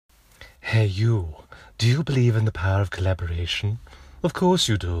Hey you, do you believe in the power of collaboration? Of course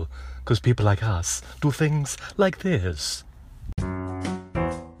you do, because people like us do things like this.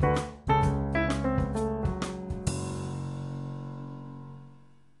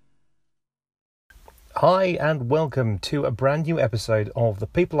 Hi and welcome to a brand new episode of the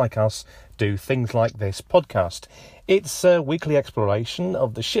People Like Us Do Things Like This podcast. It's a weekly exploration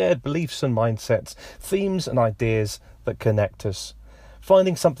of the shared beliefs and mindsets, themes and ideas that connect us.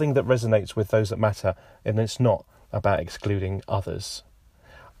 Finding something that resonates with those that matter, and it's not about excluding others.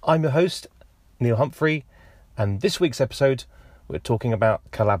 I'm your host, Neil Humphrey, and this week's episode, we're talking about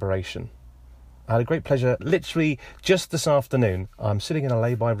collaboration. I had a great pleasure, literally just this afternoon. I'm sitting in a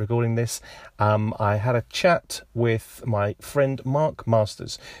lay-by recording this. I had a chat with my friend Mark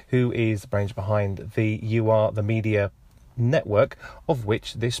Masters, who is the brains behind the You Are the Media network, of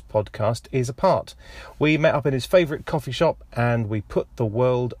which this podcast is a part. We met up in his favourite coffee shop and we put the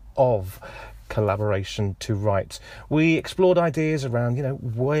world of collaboration to rights. We explored ideas around,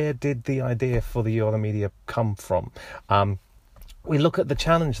 where did the idea for the You Are the Media come from? We look at the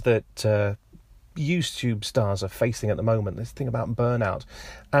challenge that YouTube stars are facing at the moment, this thing about burnout,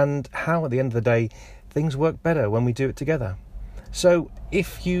 and how at the end of the day things work better when we do it together. So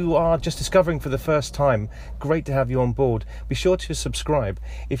if you are just discovering for the first time, great to have you on board. Be sure to subscribe.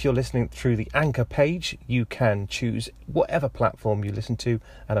 If you're listening through the Anchor page, you can choose whatever platform you listen to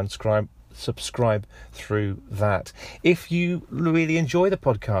and subscribe through that. If you really enjoy the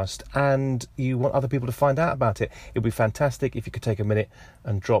podcast and you want other people to find out about it, it would be fantastic if you could take a minute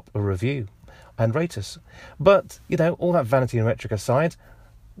and drop a review and rate us. But, all that vanity and rhetoric aside,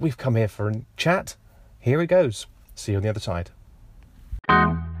 we've come here for a chat. Here it goes. See you on the other side.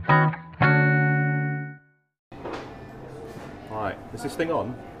 Right, is this thing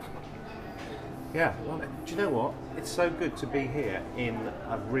on? Yeah, well, do you know what? It's so good to be here in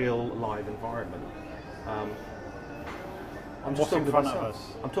a real live environment. I'm just talking to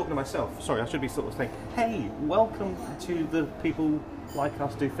myself. I'm talking to myself. Sorry, I should be sort of saying, hey, welcome to the People Like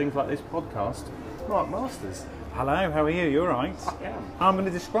Us Do Things Like This podcast. Mark Masters. Hello, how are you? You all right? I am. I'm going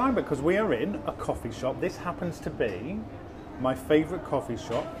to describe it because we are in a coffee shop. This happens to be my favourite coffee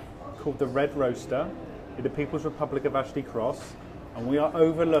shop called the Red Roaster in the People's Republic of Ashley Cross. And we are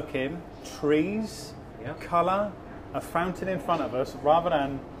overlooking trees, colour, a fountain in front of us, rather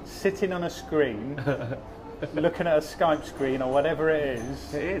than sitting on a screen, looking at a Skype screen or whatever it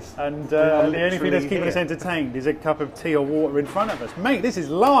is. It is. And the only thing that's keeping us entertained is a cup of tea or water in front of us. Mate, this is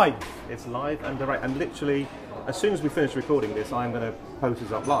live! It's live and direct. And literally, as soon as we finish recording this, I'm going to post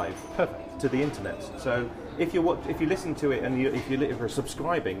this up live to the internet. So if you listen to it and if you're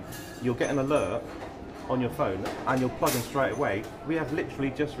subscribing, you'll get an alert on your phone and you'll plug in straight away. We have literally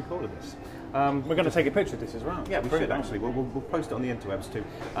just recorded this. We're going to take a picture of this as well. Yeah, we should actually. We'll post it on the interwebs too.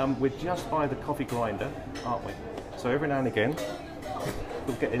 We're just by the coffee grinder, aren't we? So every now and again,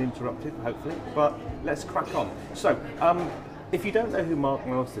 we'll get interrupted, hopefully. But let's crack on. So, if you don't know who Mark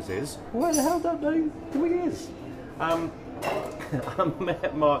Masters is, why the hell don't know who he is? I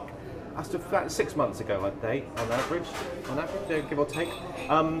met Mark about 6 months ago, I'd say, on average, give or take.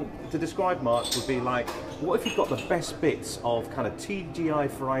 To describe Mark would be like, what if you got the best bits of kind of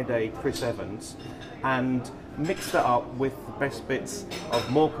TGI Friday Chris Evans and mixed that up with the best bits of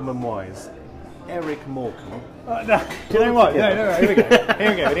Morecambe and Wise, Eric Morecambe. No, do you know what? No, here we go.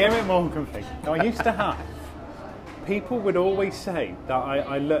 With the Eric Morecambe thing. Now, I used to have, people would always say that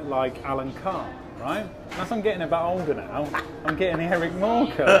I look like Alan Carr. Right? As I'm getting a bit older now, I'm getting Eric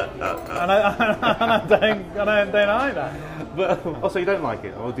Morecambe, and I don't like that. But also, you don't like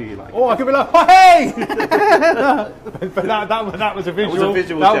it, or do you like it? Oh, I could be like, oh, hey! But that was a visual.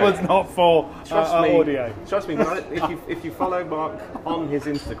 That was not for audio. Trust me, if you follow Mark on his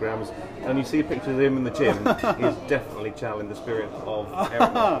Instagrams and you see a picture of him in the gym, he's definitely channeling the spirit of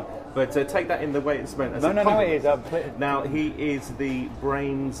Eric. But take that in the way it's meant. No, it is. Now, he is the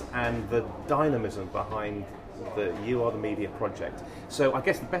brains and the dynamism behind the You Are the Media project. So I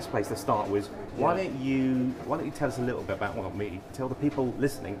guess the best place to start was, why don't you tell us a little bit about, tell the people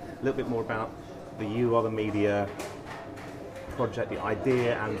listening a little bit more about the You Are the Media project, the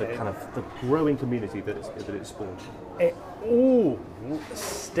idea, and the kind of the growing community that it spawned. It all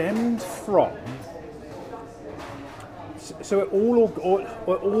stemmed from. So it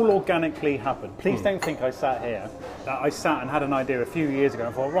all organically happened. Please don't think I sat here. I sat and had an idea a few years ago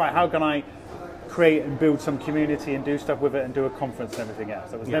and thought, right, how can I create and build some community and do stuff with it and do a conference and everything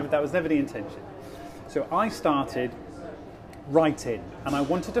else. That was never the intention. So I started writing, and I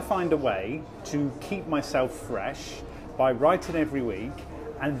wanted to find a way to keep myself fresh by writing every week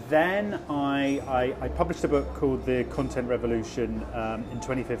And then I published a book called The Content Revolution in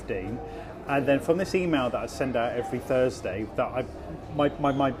 2015. And then from this email that I send out every Thursday, that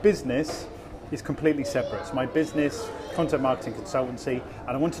my business is completely separate. So my business, content marketing consultancy, and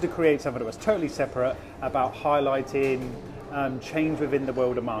I wanted to create something that was totally separate about highlighting change within the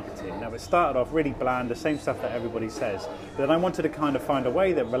world of marketing. Now, it started off really bland, the same stuff that everybody says, but then I wanted to kind of find a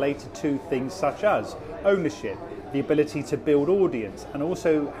way that related to things such as ownership, the ability to build audience, and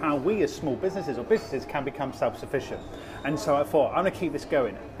also how we as small businesses or businesses can become self-sufficient. And so I thought, I'm going to keep this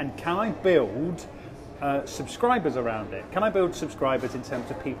going, and can I build subscribers around it? Can I build subscribers in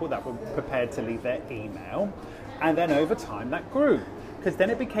terms of people that were prepared to leave their email? And then over time that grew, because then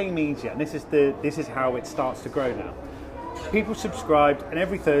it became easier, and this is how it starts to grow now. People subscribed, and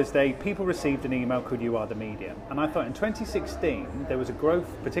every Thursday people received an email called You Are the Media. And I thought in 2016 there was a growth,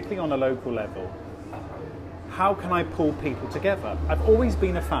 particularly on a local level. How can I pull people together? I've always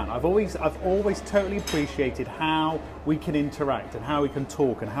been a fan. I've always totally appreciated how we can interact and how we can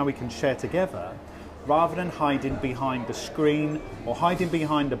talk and how we can share together, rather than hiding behind the screen or hiding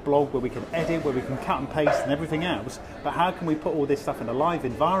behind a blog where we can edit, where we can cut and paste and everything else. But how can we put all this stuff in a live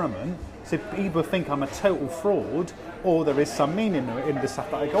environment so people think I'm a total fraud, or there is some meaning in the stuff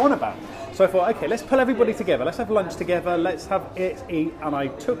that I go on about? So I thought, okay, let's pull everybody together, let's have lunch together, let's have it, eat. And I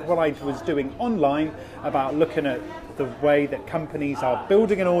took what I was doing online about looking at the way that companies are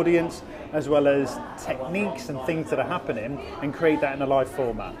building an audience, as well as techniques and things that are happening, and create that in a live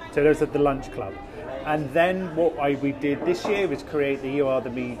format. So those are the lunch club. And then what we did this year was create the You Are the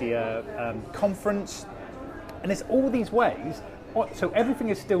Media conference. And it's all these ways, so everything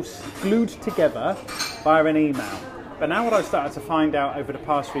is still glued together via an email. But now what I've started to find out over the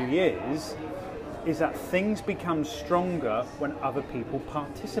past few years is that things become stronger when other people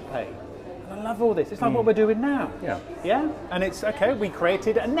participate. And I love all this. It's like what we're doing now. Yeah? And it's, okay, we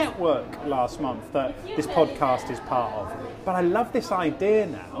created a network last month that this podcast is part of. But I love this idea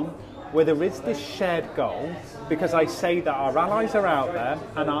now where there is this shared goal, because I say that our allies are out there,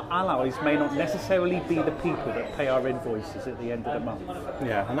 and our allies may not necessarily be the people that pay our invoices at the end of the month.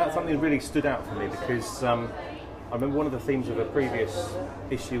 Yeah, and that's something that really stood out for me, because I remember one of the themes of a previous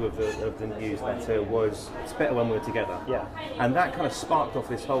issue of the newsletter was it's better when we're together. Yeah. And that kind of sparked off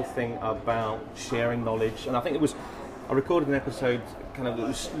this whole thing about sharing knowledge. And I think I recorded an episode kind of that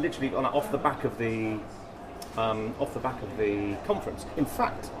was literally off the back of the conference. In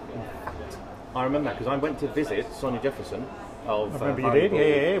fact, I remember that because I went to visit Sonia Jefferson of. I remember you did,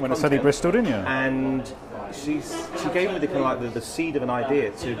 yeah. When I studied Bristol, didn't you? And she gave me the kind of like the seed of an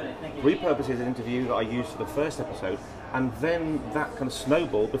idea to repurpose an interview that I used for the first episode, and then that kind of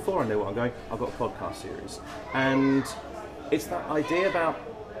snowballed. Before I knew what I'm going, I've got a podcast series, and it's that idea about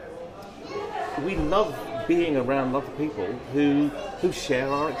we love being around other people who share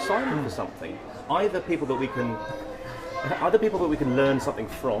our excitement for something. Either people that we can learn something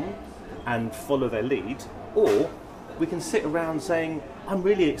from and follow their lead, or we can sit around saying, I'm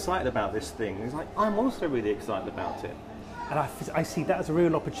really excited about this thing. And it's like, I'm also really excited about it. And I see that as a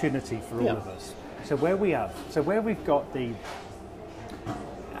real opportunity for all of us. So where we've got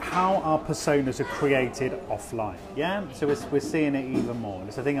how our personas are created offline, yeah? So we're seeing it even more. And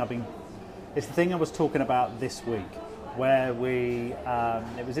it's the thing I was talking about this week, where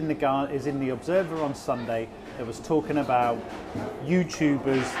it was in the Observer on Sunday. It was talking about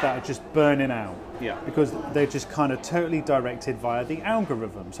YouTubers that are just burning out, because they're just kind of totally directed via the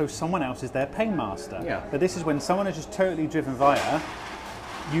algorithm. So someone else is their paymaster. Yeah. But this is when someone is just totally driven via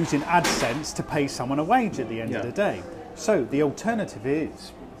using AdSense to pay someone a wage at the end of the day. So the alternative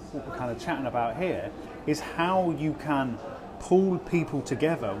is what we're kind of chatting about here, is how you can pull people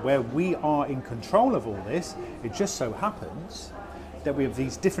together where we are in control of all this. It just so happens that we have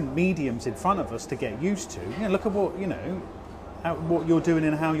these different mediums in front of us to get used to. Look at what you're doing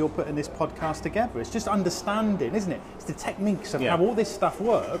and how you're putting this podcast together. It's just understanding, isn't it? It's the techniques of how all this stuff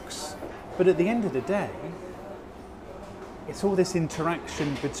works. But at the end of the day, it's all this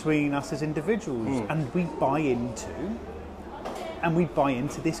interaction between us as individuals, and we buy into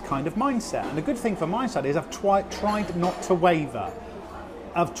this kind of mindset. And the good thing for my side is I've tried not to waver.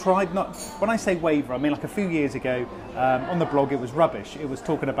 When I say waver, I mean like a few years ago on the blog it was rubbish. It was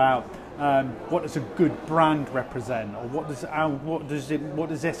talking about what does a good brand represent, or what does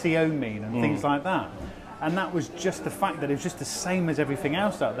SEO mean, and things like that. And that was just the fact that it was just the same as everything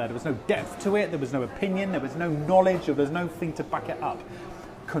else out there. There was no depth to it, there was no opinion, there was no knowledge, or there's nothing to back it up.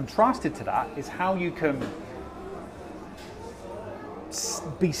 Contrasted to that is how you can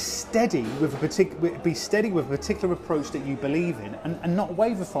be steady with a particular approach that you believe in, and not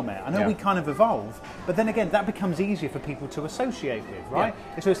waver from it. I know we kind of evolve, but then again, that becomes easier for people to associate with, right?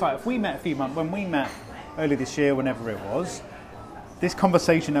 So it's like if we met when we met early this year, whenever it was, this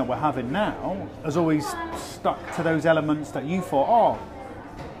conversation that we're having now has always stuck to those elements that you thought, oh,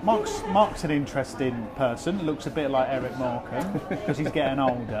 Mark's an interesting person. Looks a bit like Eric Morecambe because he's getting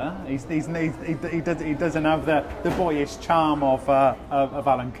older. He doesn't have the boyish charm of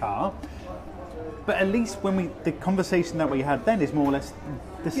Alan Carr. But at least the conversation that we had then is more or less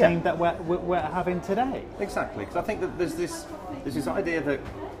the same that we're having today. Exactly, because I think that there's this idea that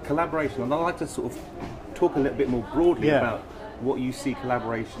collaboration, and I'd like to sort of talk a little bit more broadly about what you see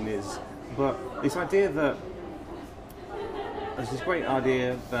collaboration is, but this idea that there's this great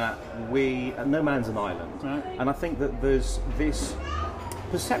idea that no man's an island, right. And I think that there's this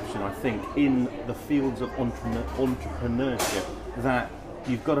perception, I think, in the fields of entrepreneurship that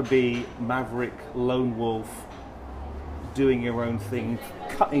you've got to be maverick, lone wolf, doing your own thing,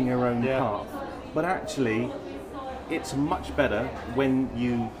 cutting your own path. But actually, it's much better when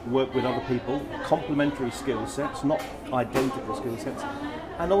you work with other people, complementary skill sets, not identical skill sets,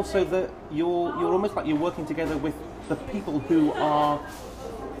 and also that you're almost like you're working together with the people who are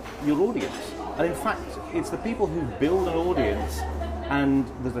your audience. And in fact, it's the people who build an audience, and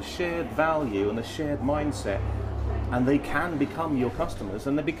there's a shared value and a shared mindset, and they can become your customers,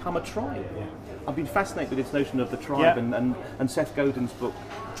 and they become a tribe. I've been fascinated with this notion of the tribe and Seth Godin's book,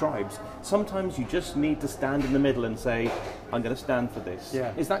 Tribes. Sometimes you just need to stand in the middle and say, I'm going to stand for this.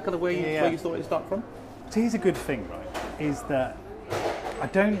 Yeah. Is that kind of where you thought it started from? So here's a good thing, right, is that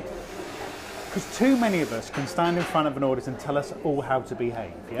because too many of us can stand in front of an audience and tell us all how to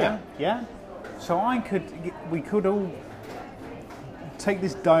behave, yeah? So we could all take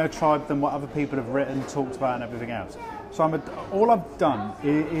this diatribe than what other people have written, talked about and everything else. So all I've done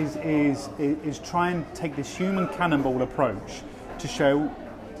is try and take this human cannonball approach to show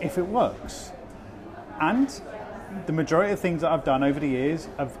if it works. And the majority of things that I've done over the years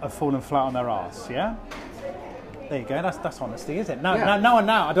have fallen flat on their arse, yeah? There you go, that's honesty, is it? Now, I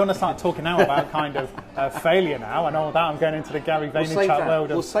don't want to start talking now about kind of failure now and all that. I'm going into the Gary Vaynerchuk world.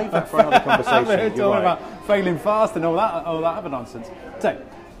 We'll save that for another conversation. We're talking about failing fast and all that other nonsense. So,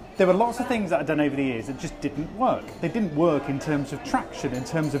 there were lots of things that I'd done over the years that just didn't work. They didn't work in terms of traction, in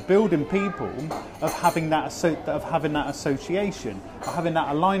terms of building people, of having that association, of having that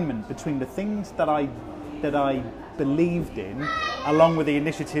alignment between the things that I believed in, along with the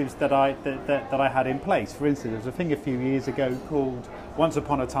initiatives that I had in place. For instance, there was a thing a few years ago called Once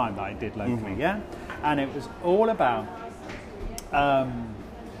Upon a Time that I did locally, and it was all about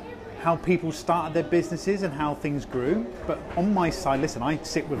how people started their businesses and how things grew. But on my side, listen, I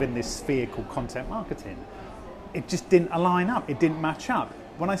sit within this sphere called content marketing. It just didn't align up. It didn't match up.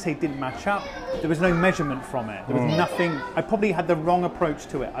 When I say didn't match up, there was no measurement from it. There was nothing. I probably had the wrong approach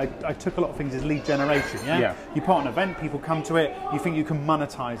to it. I took a lot of things as lead generation, You put on an event, people come to it, you think you can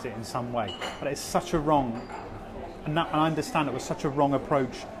monetize it in some way. But it's such a wrong, and I understand it was such a wrong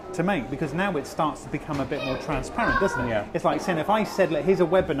approach to make, because now it starts to become a bit more transparent, doesn't it? Yeah. It's like saying, if I said, look, here's a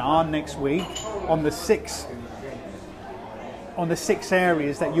webinar next week on the six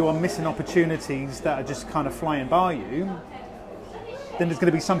areas that you are missing opportunities that are just kind of flying by you, then there's going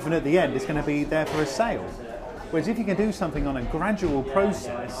to be something at the end. It's going to be there for a sale. Whereas if you can do something on a gradual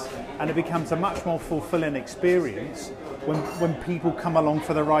process, and it becomes a much more fulfilling experience when people come along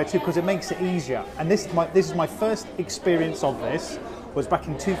for the ride too, because it makes it easier. And this is my first experience of this, was back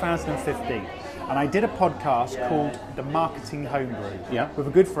in 2015. And I did a podcast called The Marketing Homebrew with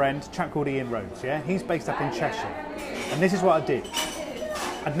a good friend, a chap called Ian Rhodes. Yeah, he's based up in Cheshire. And this is what I did.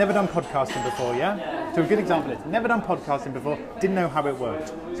 I'd never done podcasting before, So a good example is, never done podcasting before, didn't know how it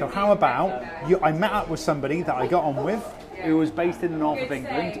worked. So how about, I met up with somebody that I got on with, who was based in the north of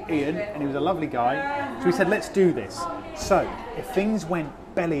England, Ian, and he was a lovely guy. So we said, let's do this. So if things went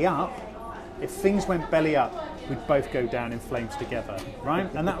belly up, we'd both go down in flames together, right?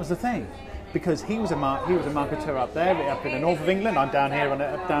 And that was the thing. Because he was a marketer up there, up in the north of England. I'm down here on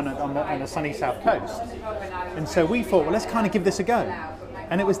the sunny south coast. And so we thought, well, let's kind of give this a go.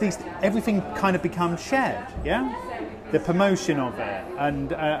 And it was everything kind of becomes shared, The promotion of it, and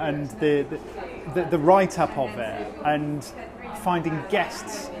the write-up of it, and finding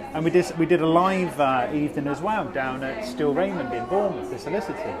guests. And we did a live evening as well down at Still Raymond in Bournemouth, the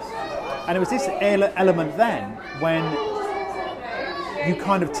solicitors. And it was this element then when you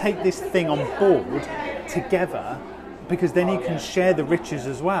kind of take this thing on board together, because then you can share the riches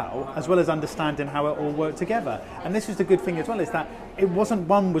as well as understanding how it all worked together. And this was the good thing as well, is that it wasn't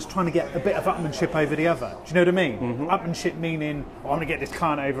one was trying to get a bit of upmanship over the other. Do you know what I mean? Upmanship meaning, oh, I'm going to get this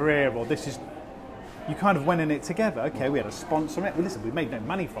client over here, or this is... You kind of went in it together. Okay, we had a sponsor. Well, listen, we made no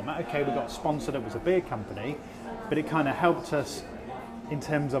money from it. Okay, we got a sponsor that was a beer company, but it kind of helped us in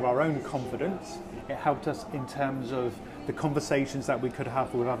terms of our own confidence. It helped us in terms of the conversations that we could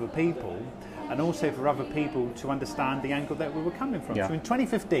have with other people, and also for other people to understand the angle that we were coming from. Yeah. So in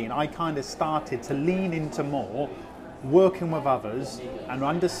 2015, I kind of started to lean into more working with others and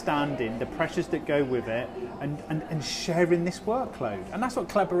understanding the pressures that go with it, and sharing this workload. And that's what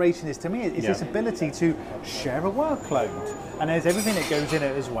collaboration is to me, is this ability to share a workload. And there's everything that goes in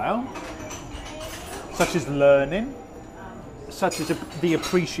it as well, such as learning, such as the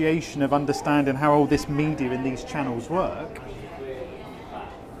appreciation of understanding how all this media and these channels work.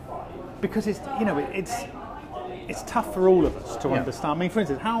 Because it's, you know, it's tough for all of us to understand. I mean, for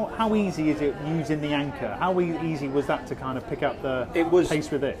instance, how easy is it using the Anchor? How easy was that to kind of pick up the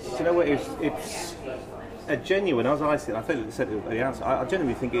pace with this? Do you know what? It's a genuine, as I said, I said it at the outset, I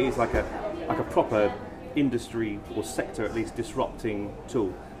genuinely think it is like a proper industry or sector, at least, disrupting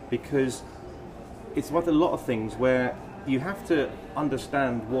tool, because it's like a lot of things where you have to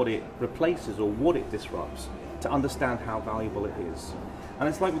understand what it replaces or what it disrupts to understand how valuable it is. And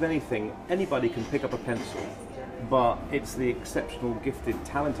it's like with anything, anybody can pick up a pencil, but it's the exceptional, gifted,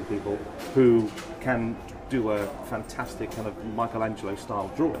 talented people who can do a fantastic kind of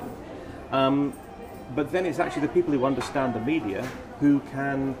Michelangelo-style drawing. But then it's actually the people who understand the media who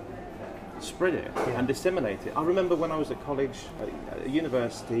can spread it and disseminate it. I remember when I was at college, at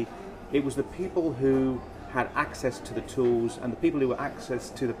university, it was the people who had access to the tools and the people who had access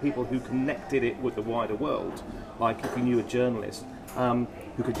to the people who connected it with the wider world. Like if you knew a journalist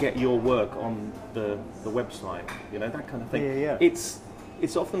who could get your work on the website, you know, that kind of thing.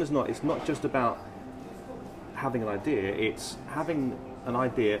 It's often as not, it's not just about having an idea, it's having an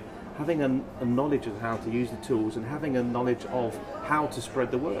idea, having a knowledge of how to use the tools, and having a knowledge of how to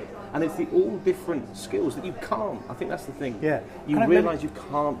spread the word. And it's the all different skills that you can't. I think that's the thing. Yeah. You realise you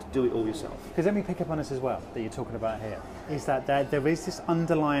can't do it all yourself. Because let me pick up on this as well, that you're talking about here, is that there is this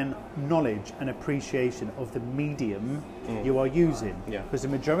underlying knowledge and appreciation of the medium you are using. Yeah. Because the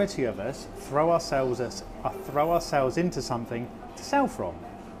majority of us throw ourselves into something to sell from,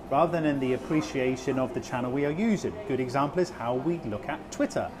 rather than in the appreciation of the channel we are using. Good example is how we look at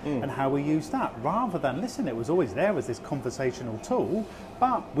Twitter and how we use that. Rather than, listen, it was always there as this conversational tool,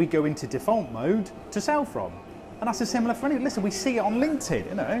 but we go into default mode to sell from. And that's a similar for anything. Listen, we see it on LinkedIn.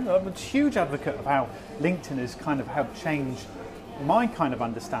 You know, I'm a huge advocate of how LinkedIn has kind of helped change my kind of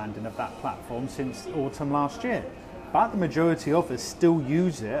understanding of that platform since autumn last year. But the majority of us still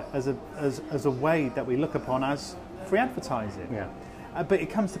use it as a way that we look upon as free advertising. Yeah. But it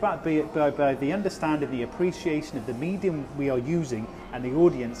comes about by the understanding, the appreciation of the medium we are using, and the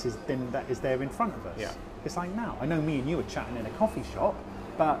audience that is there in front of us. Yeah. It's like now, I know me and you are chatting in a coffee shop,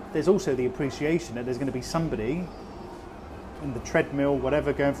 but there's also the appreciation that there's going to be somebody in the treadmill,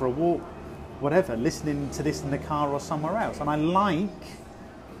 whatever, going for a walk, whatever, listening to this in the car or somewhere else. And I like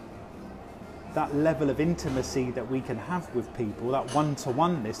that level of intimacy that we can have with people, that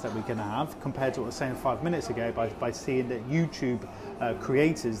one-to-one-ness that we can have, compared to what I was saying 5 minutes ago, by seeing that YouTube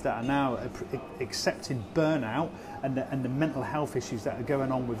creators that are now accepting burnout and the mental health issues that are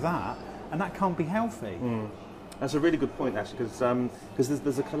going on with that, and that can't be healthy. That's a really good point, actually, because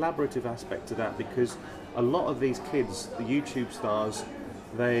there's a collaborative aspect to that, because a lot of these kids, the YouTube stars,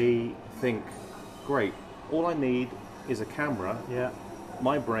 they think, great, all I need is a camera,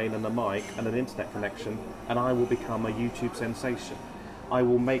 my brain and a mic and an internet connection, and I will become a YouTube sensation. I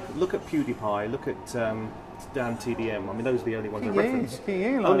will look at PewDiePie, look at Dan TDM. I mean, those are the only ones I reference.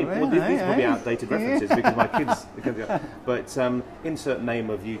 These are probably outdated references because my kids. But insert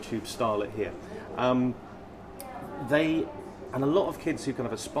name of YouTube starlet here. And a lot of kids who kind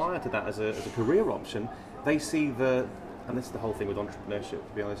of aspire to that as a career option, they see and this is the whole thing with entrepreneurship,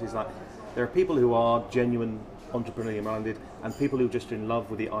 to be honest, is like there are people who are genuine entrepreneurial minded and people who are just in love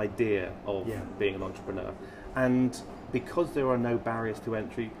with the idea of being an entrepreneur. And because there are no barriers to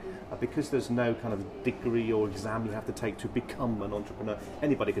entry, because there's no kind of degree or exam you have to take to become an entrepreneur,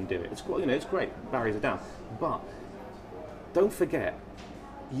 anybody can do it. It's, you know, it's great, barriers are down. But don't forget,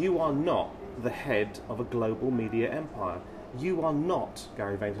 you are not the head of a global media empire. You are not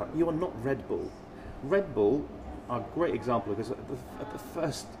Gary Vaynerchuk. You are not Red Bull. Red Bull are a great example because at the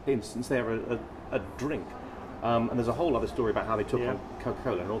first instance they're a drink. And there's a whole other story about how they took on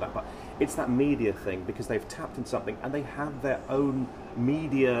Coca-Cola and all that, but it's that media thing because they've tapped into something and they have their own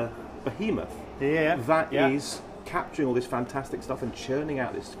media behemoth that is capturing all this fantastic stuff and churning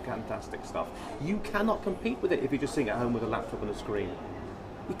out this fantastic stuff. You cannot compete with it if you're just sitting at home with a laptop and a screen.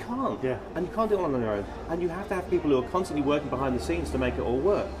 You can't. Yeah. And you can't do it on your own. And you have to have people who are constantly working behind the scenes to make it all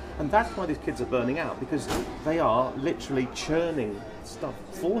work. And that's why these kids are burning out, because they are literally churning stuff,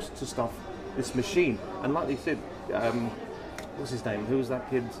 forced to stuff this machine. And like they said, what's his name? Who was that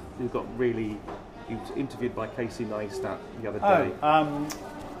kid who got really... He was interviewed by Casey Neistat the other day.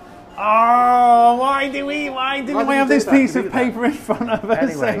 Why didn't we have this piece of paper in front of us?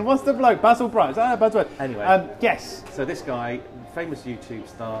 Anyway. What's the bloke? Basil Price. Basil. Anyway. Yes. So this guy, famous YouTube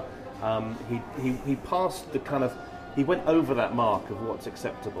star, he passed the kind of... He went over that mark of what's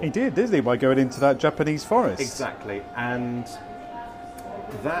acceptable. He did, didn't he, by going into that Japanese forest? Exactly. And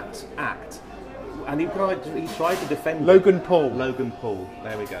that act... And he tried to defend Logan it. Paul. Logan Paul.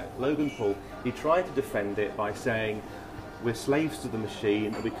 There we go. Logan Paul. He tried to defend it by saying, we're slaves to the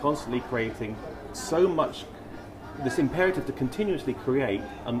machine, and we're constantly creating so much, this imperative to continuously create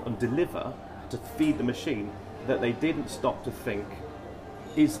and deliver to feed the machine, that they didn't stop to think,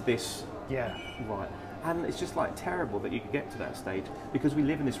 is this right? And it's just like terrible that you could get to that stage, because we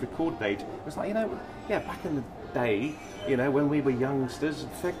live in this recorded age. It's like, back in the day, when we were youngsters,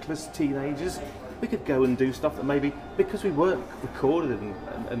 feckless teenagers, we could go and do stuff that maybe, because we weren't recorded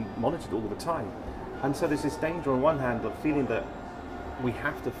and monitored all the time. And so there's this danger on one hand of feeling that we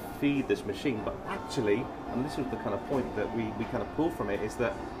have to feed this machine, but actually, and this is the kind of point that we kind of pull from it, is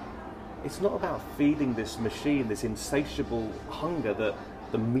that it's not about feeding this machine, this insatiable hunger that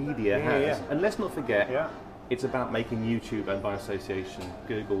the media has. Yeah. And let's not forget, it's about making YouTube, and by association,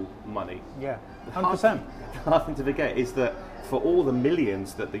 Google, money. Yeah, 100%. The hard thing to forget is that for all the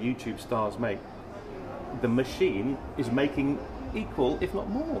millions that the YouTube stars make, the machine is making equal, if not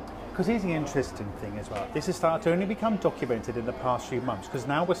more. Because here's the interesting thing as well. This has started to only become documented in the past few months, because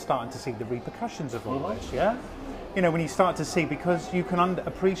now we're starting to see the repercussions of all this, yeah? When you start to see, because you can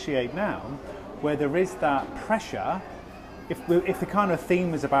appreciate now where there is that pressure, if the kind of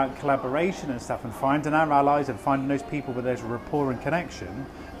theme is about collaboration and stuff, and finding our allies and finding those people where there's a rapport and connection,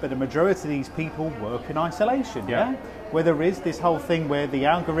 but the majority of these people work in isolation, yeah? Where there is this whole thing where the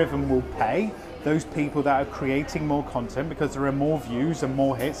algorithm will pay those people that are creating more content because there are more views and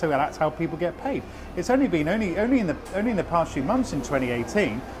more hits, so that's how people get paid. It's only been only in the past few months in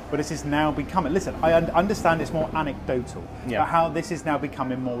 2018, but this is now becoming. Listen, I understand it's more anecdotal, but how this is now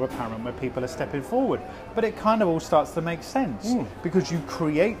becoming more apparent where people are stepping forward. But it kind of all starts to make sense because you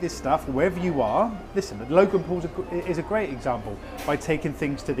create this stuff wherever you are. Listen, Logan Paul is a great example by taking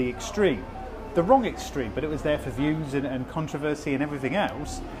things to the extreme. The wrong extreme, but it was there for views and controversy and everything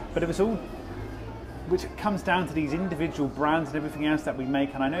else. But it was all, which comes down to these individual brands and everything else that we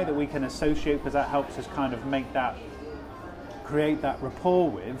make. And I know that we can associate, because that helps us kind of create that rapport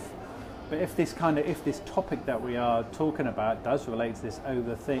with. But if this topic that we are talking about does relate to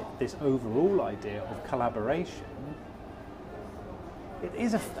this overall idea of collaboration,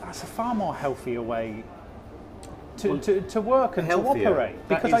 that's a far more healthier way to work and healthier. To operate.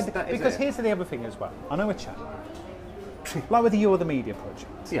 Because here's the other thing as well. I know we're chatting. Like with the You're the Media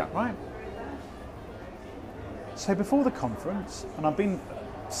project. Yeah. Right? So before the conference, and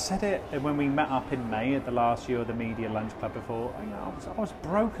said it when we met up in May at the last You're the Media Lunch Club before, I was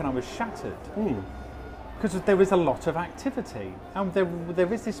broken, I was shattered. Because there is a lot of activity. And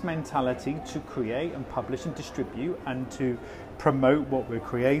there is this mentality to create and publish and distribute and to promote what we're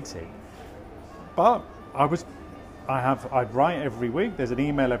creating. But I write every week, there's an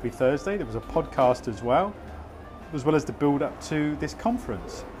email every Thursday, there was a podcast as well as the build up to this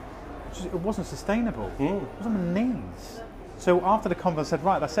conference. It wasn't sustainable. It was on my knees. So after the conference I said,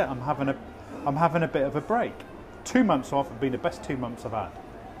 right, that's it, I'm having a bit of a break. 2 months off have been the best 2 months I've had.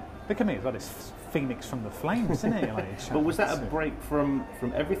 Look at me, it's like this phoenix from the flames, isn't it? But was that a break from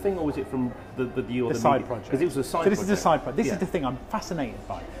everything, or was it from the side project? Because it was a side project. So this is the side project. This is the thing I'm fascinated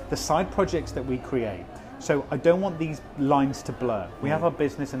by. The side projects that we create. So I don't want these lines to blur. We have our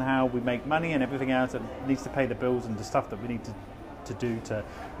business and how we make money and everything else that needs to pay the bills and the stuff that we need to do to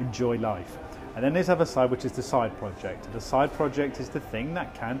enjoy life. And then there's the other side, which is the side project. The side project is the thing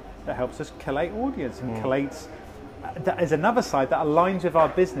that helps us collate audience and collates. That is another side that aligns with our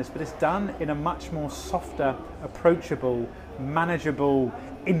business, but it's done in a much more softer, approachable, manageable,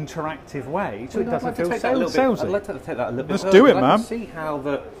 interactive way, so it doesn't feel salesy. I'd like to take that a little bit. Let's do it, man. man. See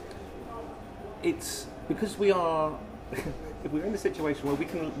how it's because we are. If we're in a situation where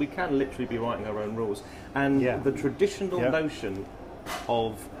we can literally be writing our own rules, and the traditional notion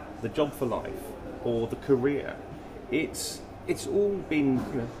of the job for life or the career, it's all been,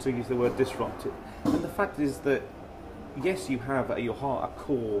 to use the word, disrupted. And the fact is that yes, you have at your heart a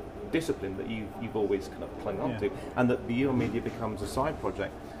core discipline that you've always kind of clung on to, and that the Your Media becomes a side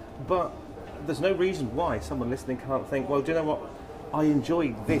project. But there's no reason why someone listening can't think, well, do you know what? I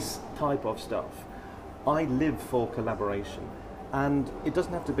enjoy this type of stuff. I live for collaboration. And it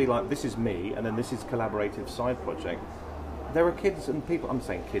doesn't have to be like, this is me, and then this is collaborative side project. There are kids and people, I'm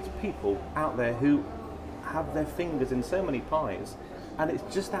saying kids, people out there who have their fingers in so many pies, and it's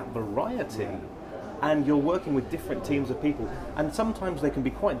just that variety. And you're working with different teams of people, and sometimes they can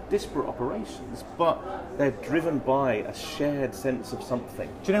be quite disparate operations, but they're driven by a shared sense of something.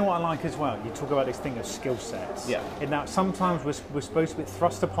 Do you know what I like as well? You talk about this thing of skill sets. Yeah. In that sometimes we're supposed to be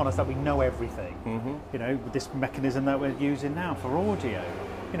thrust upon us that we know everything. Mm-hmm. You know, with this mechanism that we're using now for audio.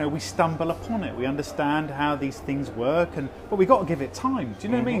 You know, we stumble upon it. We understand how these things work, but we've got to give it time. Do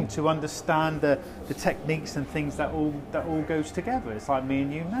you know what I mean? To understand the techniques and things that all goes together. It's like me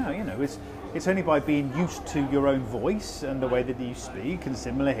and you now. You know, it's only by being used to your own voice and the way that you speak, and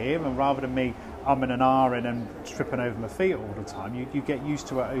similar here. And rather than me umming and ahhing and tripping over my feet all the time, you get used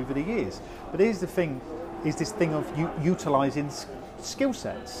to it over the years. But here's the thing: is this thing of utilising skill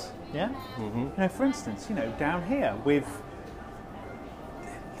sets. Yeah. Mm-hmm. You know, for instance, you know, down here with.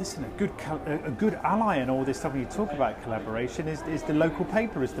 Listen, a good ally in all this stuff when you talk about collaboration is the local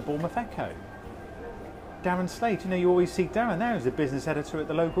paper, is the Bournemouth Echo. Darren Slade, you know, you always see Darren there as a business editor at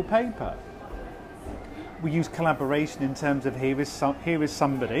the local paper. We use collaboration in terms of here is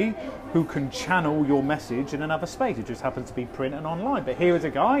somebody who can channel your message in another space. It just happens to be print and online. But here is a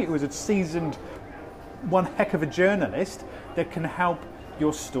guy who is a seasoned, one heck of a journalist that can help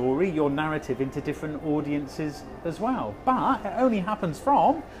your story, your narrative into different audiences as well. But it only happens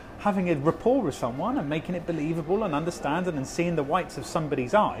from having a rapport with someone and making it believable and understanding and seeing the whites of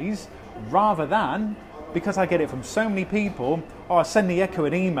somebody's eyes, rather than, because I get it from so many people, I send the Echo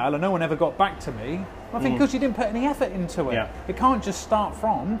an email and no one ever got back to me. I think because you didn't put any effort into it. Yeah. It can't just start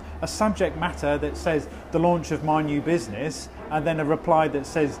from a subject matter that says the launch of my new business and then a reply that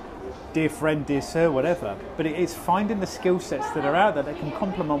says dear friend, dear sir, whatever. But it's finding the skill sets that are out there that can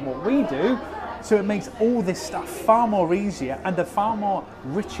complement what we do, so it makes all this stuff far more easier and a far more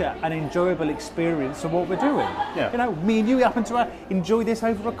richer and enjoyable experience of what we're doing. Yeah. You know, me and you happen to enjoy this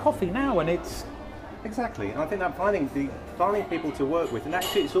over a coffee now, and it's... Exactly, and I think that finding people to work with, and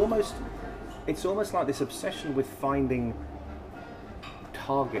actually it's almost like this obsession with finding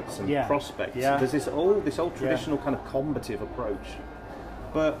targets and prospects. Yeah. There's this old traditional kind of combative approach.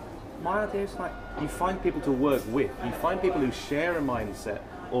 But my idea is like, you find people to work with, you find people who share a mindset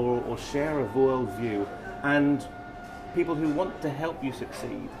or share a worldview, and people who want to help you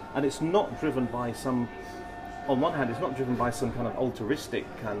succeed. And it's not driven by some, on one hand, it's not driven by some kind of altruistic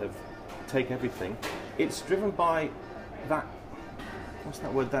kind of take everything. It's driven by that, what's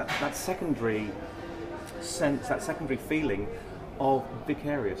that word, that secondary sense, that secondary feeling of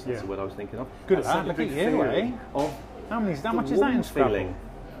vicarious, that's the word I was thinking of. Good at that, look at you, eh? Of how much is that in Scrabble?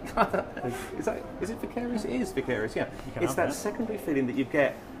 Is it vicarious? It is vicarious, yeah. It's that secondary feeling that you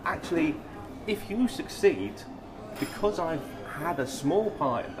get, actually, if you succeed, because I've had a small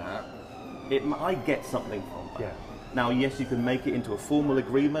part in that, I get something from that. Yeah. Now, yes, you can make it into a formal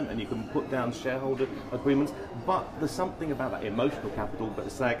agreement and you can put down shareholder agreements, but there's something about that emotional capital that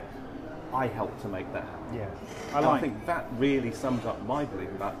it's like, I helped to make that happen. Yeah, I think that really sums up my belief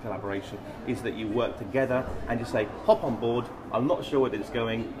about collaboration, is that you work together and you say, hop on board, I'm not sure where it's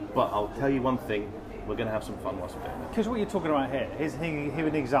going, but I'll tell you one thing, we're going to have some fun whilst we're doing it. Because what you're talking about here, here's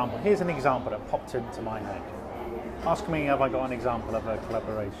an example. Here's an example that popped into my head. Ask me, have I got an example of a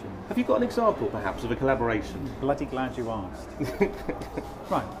collaboration? Have you got an example, perhaps, of a collaboration? Bloody glad you asked.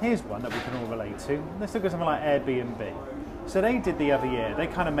 Right, here's one that we can all relate to. Let's look at something like Airbnb. So they did the other year, they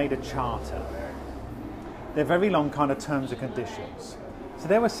kind of made a charter. They're very long kind of terms and conditions. So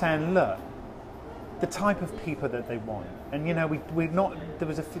they were saying, look, the type of people that they want. And you know,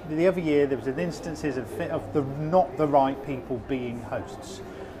 the other year there was instances of not the right people being hosts.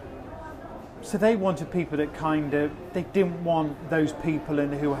 So they wanted people that they didn't want those people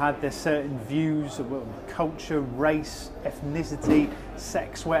who had their certain views of culture, race, ethnicity,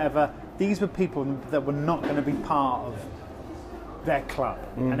 sex, whatever. These were people that were not going to be part of their club,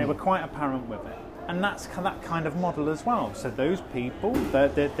 and they were quite apparent with it. And that's that kind of model as well. So those people,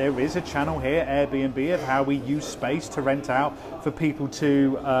 there is a channel here, Airbnb, of how we use space to rent out for people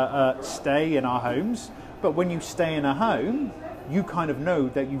to stay in our homes. But when you stay in a home, you kind of know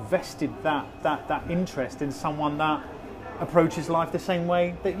that you vested that interest in someone that approaches life the same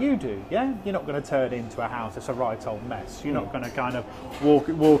way that you do. Yeah, you're not going to turn into a house that's a right old mess. You're not going to kind of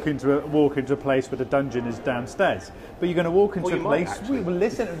walk into a place where the dungeon is downstairs. But you're going to walk into a place.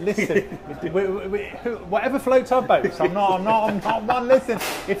 Listen. Whatever floats our boats. I'm not one. Listen,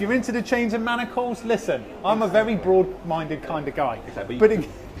 if you're into the chains and manacles, listen. I'm a very broad-minded kind of guy. Exactly. But it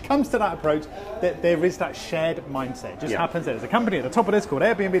comes to that approach, that there is that shared mindset. It just happens that there's a company at the top of this called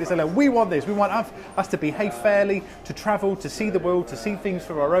Airbnb that say, look, we want this. We want us to behave fairly, to travel, to see the world, to see things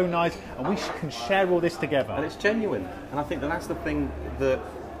through our own eyes, and we can share all this together. And it's genuine. And I think that's the thing that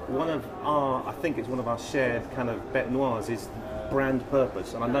I think it's one of our shared kind of bête noirs is brand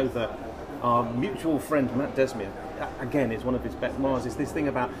purpose. And I know that our mutual friend Matt Desmere, again, is one of his bête noirs, is this thing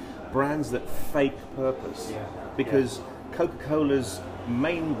about brands that fake purpose. Yeah. Because Coca-Cola's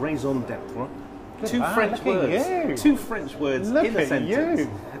main raison d'etre, two French words in a sentence.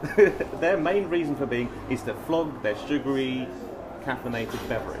 Their main reason for being is to flog their sugary, caffeinated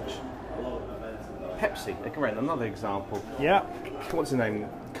beverage. Pepsi, again, another example. Yeah. What's her name?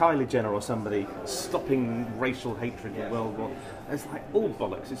 Kylie Jenner or somebody stopping racial hatred in the world war. It's like all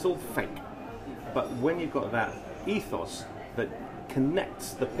bollocks. It's all fake. But when you've got that ethos that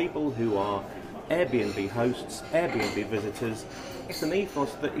connects the people who are Airbnb hosts, Airbnb visitors, it's an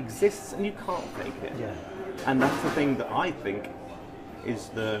ethos that exists and you can't fake it. Yeah. And that's the thing that I think is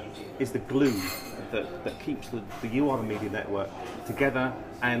the glue that keeps the You Are The Media network together,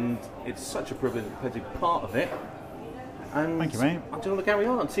 and it's such a privileged part of it. And thank you, mate. I just want to carry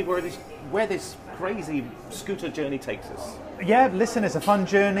on and see where this crazy scooter journey takes us. Yeah, listen, it's a fun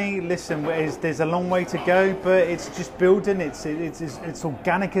journey. Listen, there's a long way to go, but it's just building. It's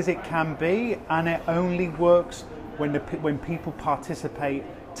organic as it can be, and it only works when people participate,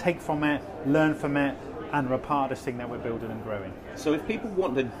 take from it, learn from it, and are a part of this thing that we're building and growing. So if people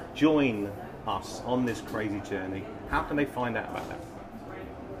want to join us on this crazy journey, how can they find out about that?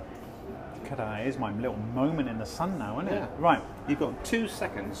 Here's my little moment in the sun now, isn't it? Yeah. Right. You've got 2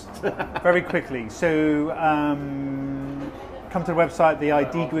 seconds. Very quickly. So come to the website,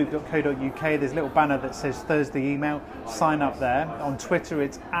 theidgroup.co.uk. There's a little banner that says Thursday email. Sign up there. On Twitter,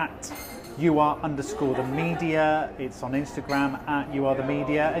 it's at @YouAre_the_media. It's on Instagram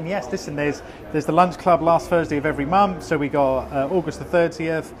 @YouAreTheMedia. And yes, listen, there's the lunch club last Thursday of every month. So we got August the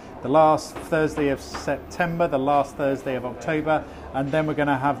 30th, the last Thursday of September, the last Thursday of October, and then we're going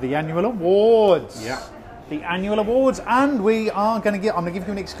to have the annual awards. Yeah. The annual awards, and I'm going to give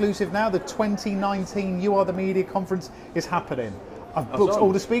you an exclusive now. The 2019 You Are The Media conference is happening. I've booked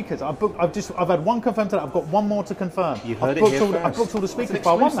all the speakers. I've had one confirmed today. I've got one more to confirm. You heard it here first. I've booked all the speakers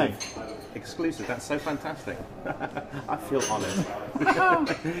by one, mate. Exclusive. That's so fantastic. I feel honoured.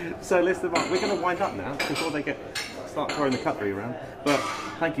 So listen, we're going to wind up now before they start throwing the cutlery around. But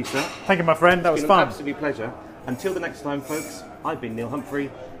thank you, sir. Thank you, my friend. That was fun. It's been an absolute pleasure. Until the next time, folks, I've been Neil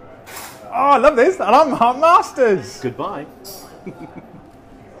Humphrey. Oh, I love this. And I'm Mark Masters. Goodbye.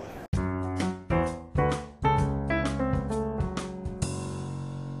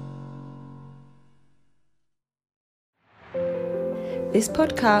 This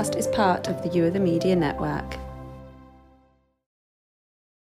podcast is part of the You Are The Media network.